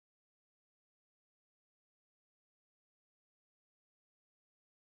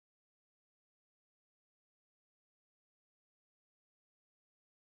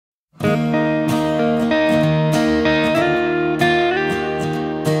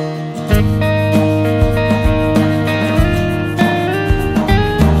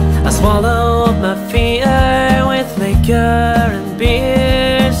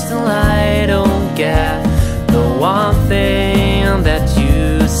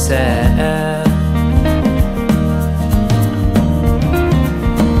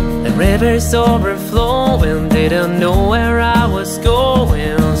rivers overflowing, didn't know where I was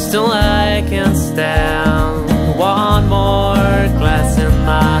going. Still I can stand, one more glass in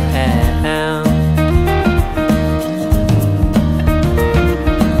my hand.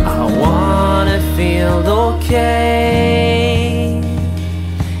 I wanna feel okay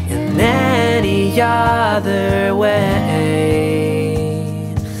in any other way.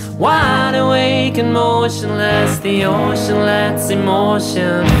 Wide awake and motionless, the ocean lets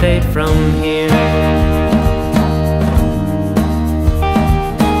emotion fade from here.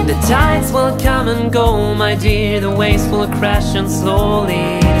 The tides will come and go, my dear, the waves will crash and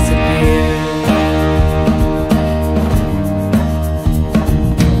slowly disappear.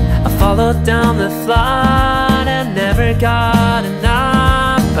 I followed down the flood and never got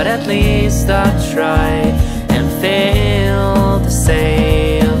enough, but at least I tried and failed the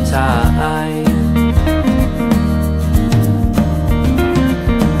same time.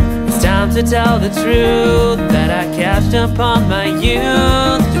 It's time to tell the truth that I cashed upon my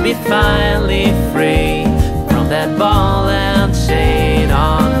youth, to be finally free from that ball and chain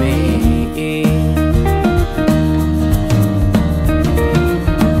on me.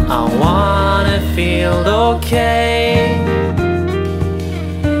 I wanna feel okay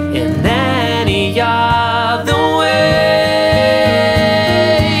in any other way.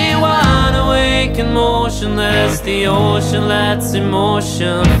 Wide awake and motionless, the ocean lets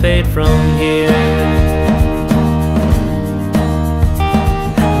emotion fade from here.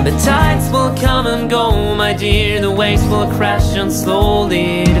 The tides will come and go, my dear, the waves will crash and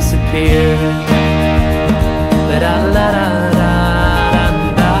slowly disappear.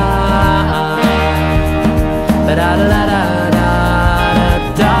 Ba-da-la-da-da-da-da,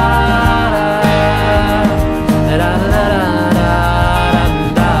 ba-da-la-da-da-da-da,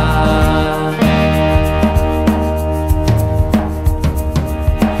 ba-da-la-da-da-da-da.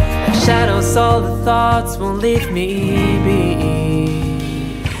 Like shadows, all the thoughts won't leave me be.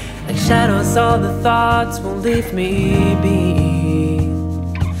 Shadows, all the thoughts won't leave me be.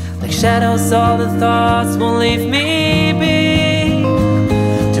 Like shadows, all the thoughts won't leave me be.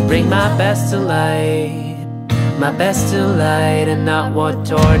 To bring my best to light, my best to light, and not what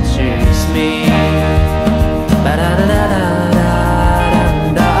tortures me. Ba-da-da-da-da-da.